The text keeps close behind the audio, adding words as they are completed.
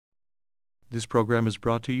This program is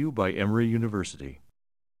brought to you by Emory University.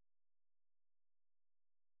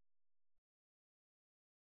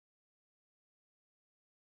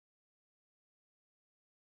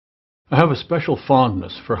 I have a special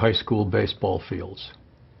fondness for high school baseball fields.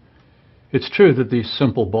 It's true that these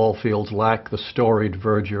simple ball fields lack the storied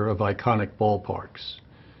verdure of iconic ballparks.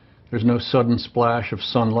 There's no sudden splash of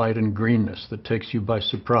sunlight and greenness that takes you by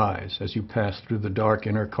surprise as you pass through the dark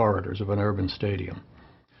inner corridors of an urban stadium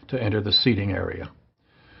to enter the seating area.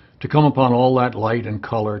 To come upon all that light and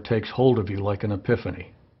color takes hold of you like an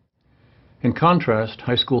epiphany. In contrast,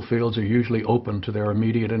 high school fields are usually open to their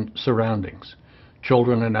immediate surroundings.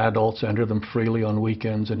 Children and adults enter them freely on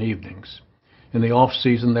weekends and evenings. In the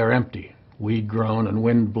off-season, they're empty, weed-grown and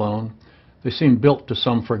wind-blown. They seem built to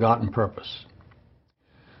some forgotten purpose.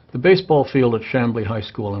 The baseball field at Chamblee High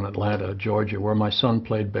School in Atlanta, Georgia, where my son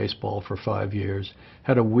played baseball for 5 years,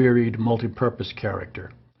 had a wearied, multi-purpose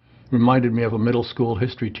character. It reminded me of a middle school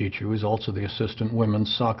history teacher who was also the assistant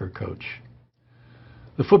women's soccer coach.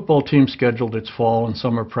 The football team scheduled its fall and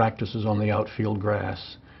summer practices on the outfield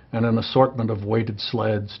grass, and an assortment of weighted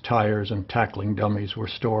sleds, tires, and tackling dummies were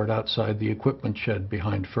stored outside the equipment shed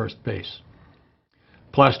behind first base.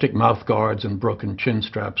 Plastic mouth guards and broken chin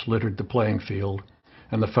straps littered the playing field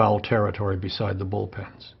and the foul territory beside the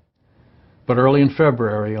bullpens. But early in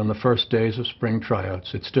February, on the first days of spring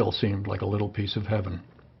tryouts, it still seemed like a little piece of heaven.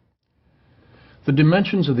 The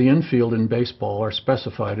dimensions of the infield in baseball are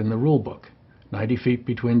specified in the rule book. 90 feet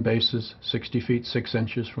between bases, 60 feet 6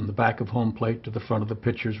 inches from the back of home plate to the front of the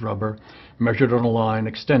pitcher's rubber, measured on a line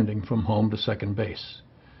extending from home to second base.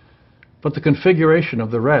 But the configuration of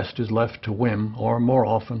the rest is left to whim, or more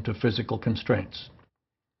often to physical constraints.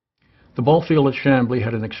 The ball field at Chamblee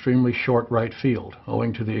had an extremely short right field,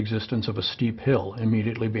 owing to the existence of a steep hill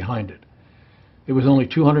immediately behind it. It was only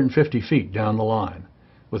 250 feet down the line,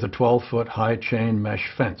 with a 12-foot high chain mesh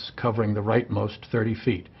fence covering the rightmost 30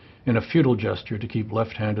 feet, in a futile gesture to keep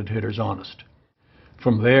left-handed hitters honest.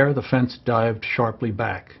 From there, the fence dived sharply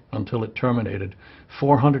back until it terminated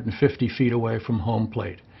 450 feet away from home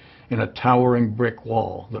plate in a towering brick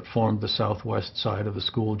wall that formed the southwest side of the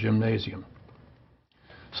school gymnasium.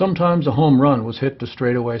 Sometimes a home run was hit to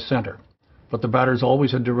straightaway center, but the batters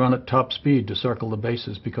always had to run at top speed to circle the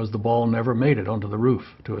bases because the ball never made it onto the roof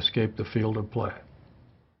to escape the field of play.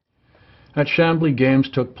 At Chamblee, games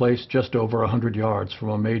took place just over 100 yards from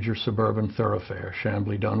a major suburban thoroughfare,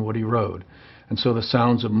 Chamblee-Dunwoody Road, and so the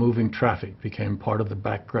sounds of moving traffic became part of the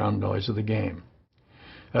background noise of the game.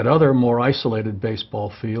 At other, more isolated baseball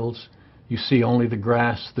fields, you see only the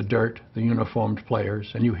grass, the dirt, the uniformed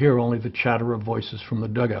players, and you hear only the chatter of voices from the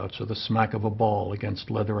dugouts or the smack of a ball against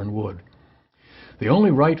leather and wood. The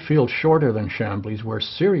only right field shorter than Chamblee's where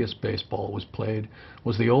serious baseball was played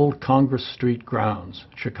was the old Congress Street grounds,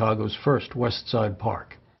 Chicago's first West Side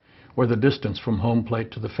Park, where the distance from home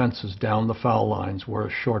plate to the fences down the foul lines were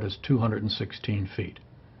as short as 216 feet.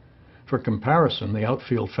 For comparison, the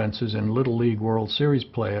outfield fences in Little League World Series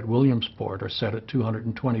play at Williamsport are set at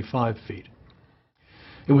 225 feet.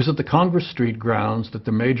 It was at the Congress Street grounds that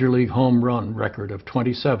the Major League home run record of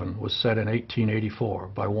 27 was set in 1884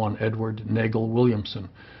 by one Edward Nagel Williamson,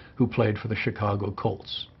 who played for the Chicago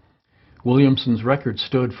Colts. Williamson's record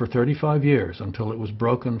stood for 35 years until it was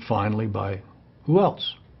broken finally by, who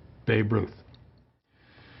else? Babe Ruth.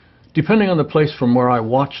 Depending on the place from where I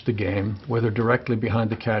watched the game, whether directly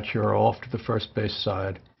behind the catcher or off to the first base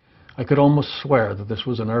side, I could almost swear that this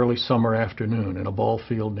was an early summer afternoon in a ball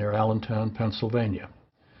field near Allentown, Pennsylvania,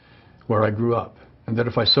 where I grew up, and that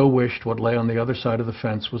if I so wished, what lay on the other side of the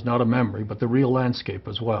fence was not a memory, but the real landscape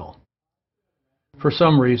as well. For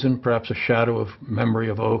some reason, perhaps a shadow of memory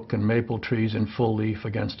of oak and maple trees in full leaf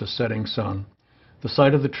against a setting sun, the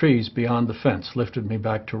sight of the trees beyond the fence lifted me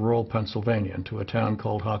back to rural Pennsylvania and to a town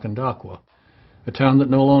called Hockendackwa, a town that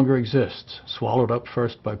no longer exists, swallowed up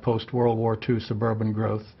first by post-World War II suburban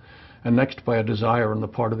growth, and next by a desire on the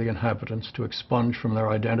part of the inhabitants to expunge from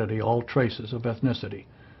their identity all traces of ethnicity.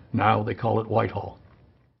 Now they call it Whitehall.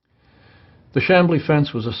 The Chamblee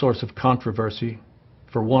fence was a source of controversy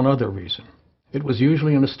for one other reason. It was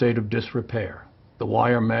usually in a state of disrepair, the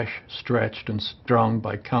wire mesh stretched and strung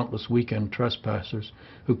by countless weekend trespassers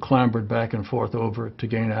who clambered back and forth over it to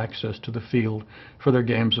gain access to the field for their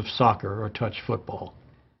games of soccer or touch football.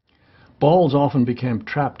 Balls often became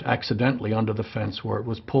trapped accidentally under the fence where it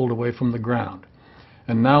was pulled away from the ground,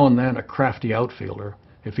 and now and then a crafty outfielder,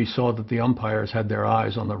 if he saw that the umpires had their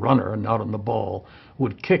eyes on the runner and not on the ball,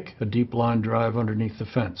 would kick a deep line drive underneath the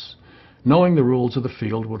fence, knowing the rules of the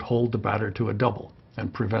field would hold the batter to a double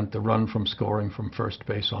and prevent the run from scoring from first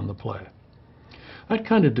base on the play. That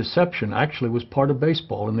kind of deception actually was part of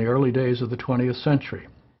baseball in the early days of the 20th century.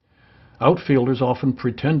 Outfielders often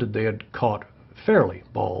pretended they had caught fairly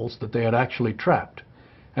balls that they had actually trapped,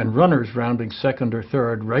 and runners rounding second or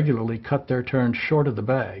third regularly cut their turn short of the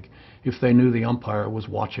bag if they knew the umpire was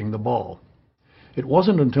watching the ball. It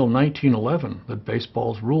wasn't until 1911 that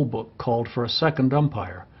baseball's rule book called for a second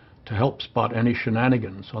umpire to help spot any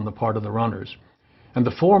shenanigans on the part of the runners, and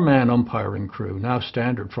the four-man umpiring crew, now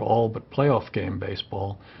standard for all but playoff game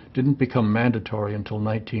baseball, didn't become mandatory until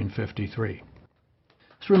 1953.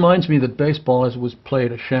 This reminds me that baseball as it was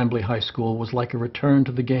played at Chambly High School was like a return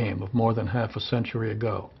to the game of more than half a century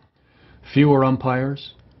ago. Fewer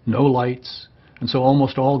umpires, no lights, and so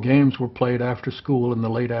almost all games were played after school in the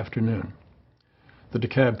late afternoon. The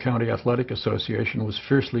DeKalb County Athletic Association was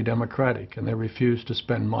fiercely democratic, and they refused to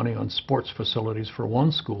spend money on sports facilities for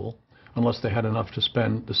one school unless they had enough to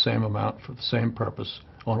spend the same amount for the same purpose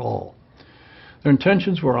on all. Their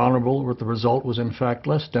intentions were honorable, but the result was in fact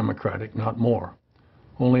less democratic, not more.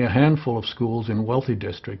 Only a handful of schools in wealthy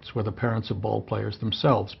districts where the parents of ball players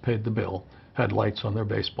themselves paid the bill had lights on their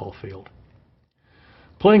baseball field.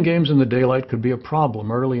 Playing games in the daylight could be a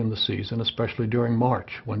problem early in the season, especially during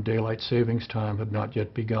March, when daylight savings time had not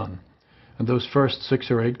yet begun, and those first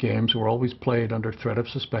 6 or 8 games were always played under threat of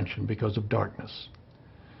suspension because of darkness.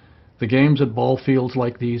 The games at ball fields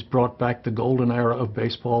like these brought back the golden era of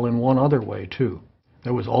baseball in one other way, too.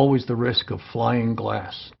 There was always the risk of flying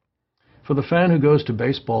glass. For the fan who goes to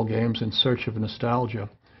baseball games in search of nostalgia,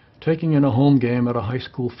 taking in a home game at a high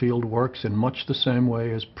school field works in much the same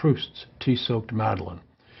way as Proust's tea-soaked Madeleine.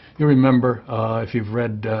 You remember, if you've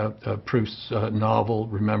read Proust's novel,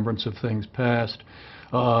 Remembrance of Things Past,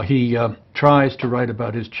 he tries to write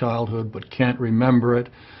about his childhood but can't remember it.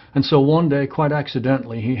 And so one day, quite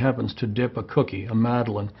accidentally, he happens to dip a cookie, a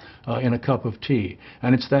Madeleine, in a cup of tea.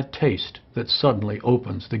 And it's that taste that suddenly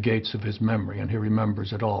opens the gates of his memory, and he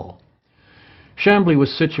remembers it all. Chambly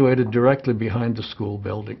was situated directly behind the school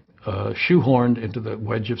building, shoehorned into the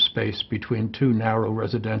wedge of space between 2 narrow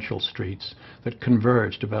residential streets that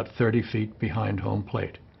converged about 30 feet behind home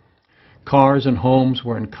plate. Cars and homes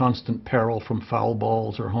were in constant peril from foul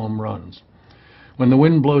balls or home runs. When the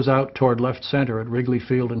wind blows out toward left center at Wrigley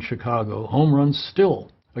Field in Chicago, home runs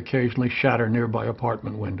still occasionally shatter nearby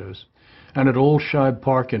apartment windows. And at Old Shibe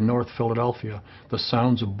Park in North Philadelphia, the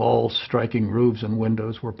sounds of balls striking roofs and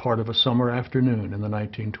windows were part of a summer afternoon in the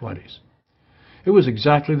 1920s. It was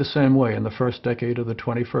exactly the same way in the first decade of the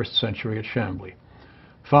 21st century at Chambly.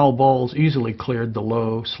 Foul balls easily cleared the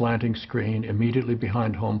low, slanting screen immediately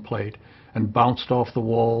behind home plate and bounced off the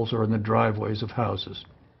walls or in the driveways of houses.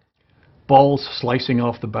 Balls slicing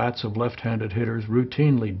off the bats of left-handed hitters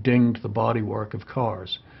routinely dinged the bodywork of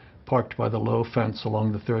cars parked by the low fence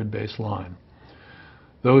along the third base line.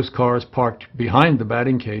 Those cars parked behind the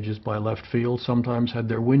batting cages by left field sometimes had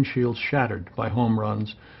their windshields shattered by home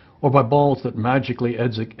runs or by balls that magically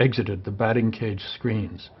exited the batting cage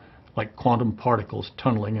screens, like quantum particles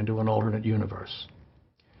tunneling into an alternate universe.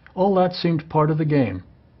 All that seemed part of the game.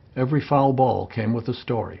 Every foul ball came with a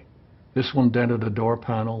story. This one dented a door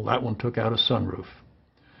panel, that one took out a sunroof.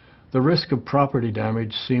 The risk of property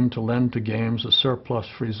damage seemed to lend to games a surplus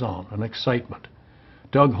frisson, an excitement.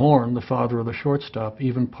 Doug Horn, the father of the shortstop,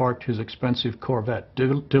 even parked his expensive Corvette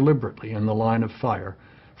deliberately in the line of fire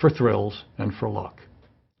for thrills and for luck.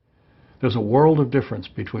 There's a world of difference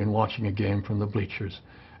between watching a game from the bleachers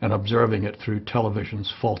and observing it through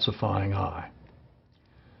television's falsifying eye.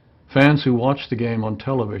 Fans who watch the game on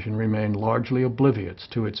television remain largely oblivious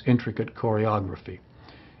to its intricate choreography.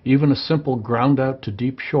 Even a simple ground-out to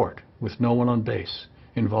deep short with no one on base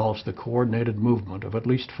involves the coordinated movement of at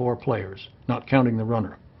least 4 players, not counting the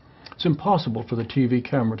runner. It's impossible for the TV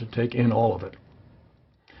camera to take in all of it.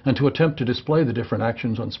 And to attempt to display the different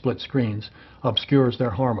actions on split screens obscures their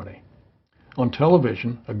harmony. On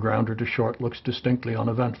television, a grounder to short looks distinctly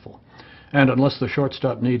uneventful. And unless the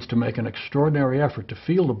shortstop needs to make an extraordinary effort to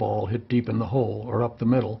field a ball hit deep in the hole or up the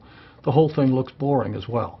middle, the whole thing looks boring as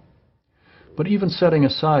well. But even setting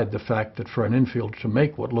aside the fact that for an infielder to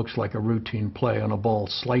make what looks like a routine play on a ball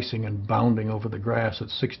slicing and bounding over the grass at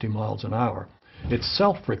 60 miles an hour,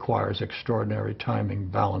 itself requires extraordinary timing,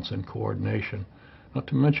 balance, and coordination, not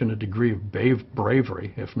to mention a degree of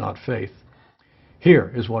bravery, if not faith.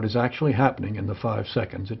 Here is what is actually happening in the 5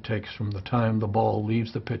 seconds it takes from the time the ball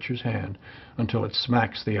leaves the pitcher's hand until it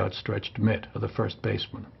smacks the outstretched mitt of the first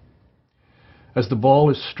baseman. As the ball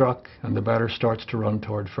is struck and the batter starts to run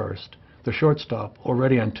toward first, the shortstop,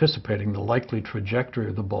 already anticipating the likely trajectory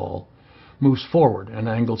of the ball, moves forward and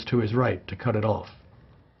angles to his right to cut it off.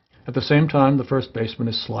 At the same time, the first baseman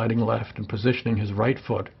is sliding left and positioning his right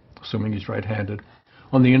foot, assuming he's right-handed,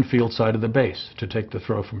 on the infield side of the base to take the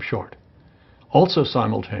throw from short. Also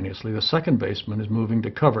simultaneously, the second baseman is moving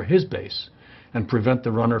to cover his base and prevent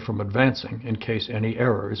the runner from advancing in case any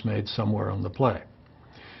error is made somewhere on the play.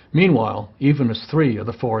 Meanwhile, even as 3 of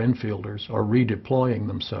the 4 infielders are redeploying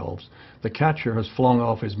themselves, the catcher has flung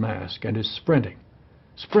off his mask and is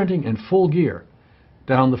sprinting in full gear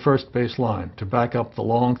down the first base line to back up the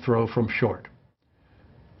long throw from short.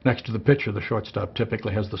 Next to the pitcher, the shortstop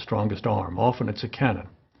typically has the strongest arm. Often it's a cannon.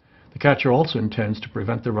 The catcher also intends to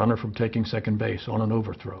prevent the runner from taking second base on an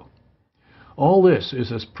overthrow. All this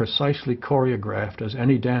is as precisely choreographed as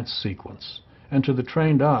any dance sequence, and to the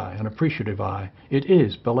trained eye, an appreciative eye, it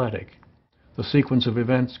is balletic. The sequence of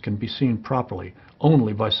events can be seen properly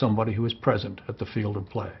only by somebody who is present at the field of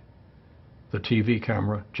play. The TV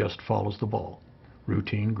camera just follows the ball.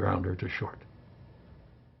 Routine grounder to short.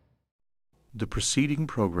 The preceding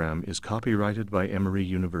program is copyrighted by Emory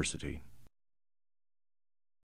University.